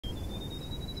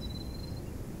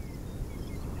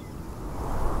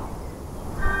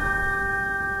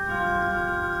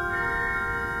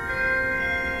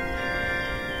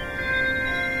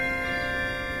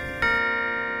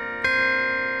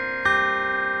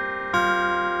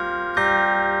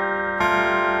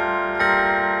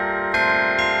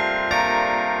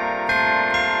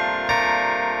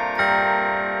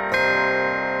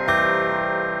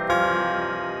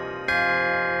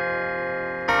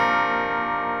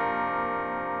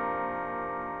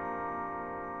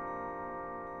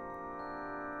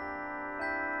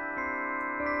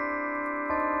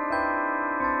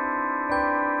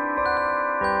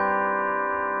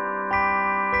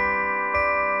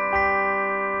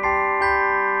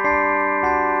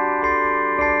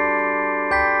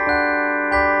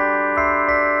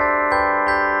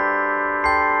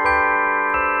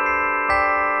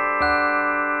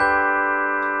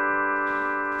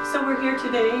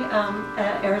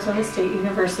at Arizona State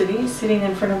University, sitting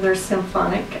in front of their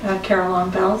symphonic Carillon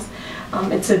Bells.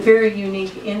 It's a very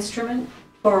unique instrument.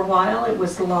 For a while it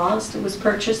was lost. It was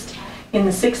purchased in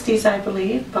the 60s, I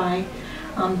believe, by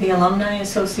the Alumni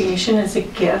Association as a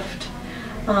gift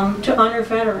to honor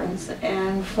veterans.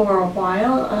 And for a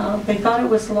while they thought it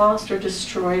was lost or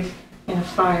destroyed in a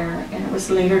fire, and it was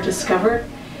later discovered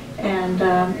and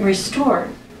restored.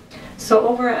 So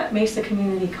over at Mesa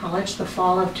Community College, the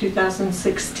fall of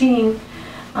 2016,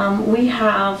 we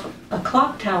have a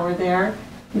clock tower there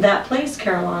that plays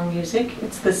Carillon music.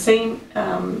 It's the same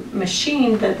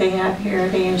machine that they have here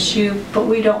at ASU, but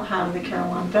we don't have the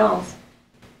Carillon bells.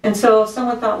 And so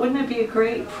someone thought, wouldn't it be a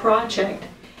great project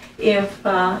if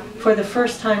for the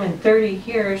first time in 30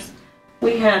 years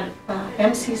we had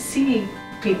MCC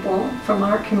people from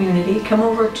our community come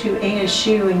over to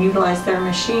ASU and utilize their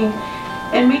machine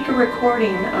and make a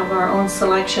recording of our own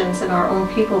selections and our own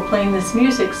people playing this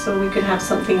music, so we could have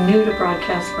something new to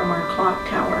broadcast from our clock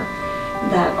tower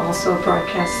that also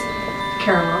broadcasts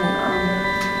Carillon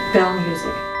bell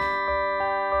music.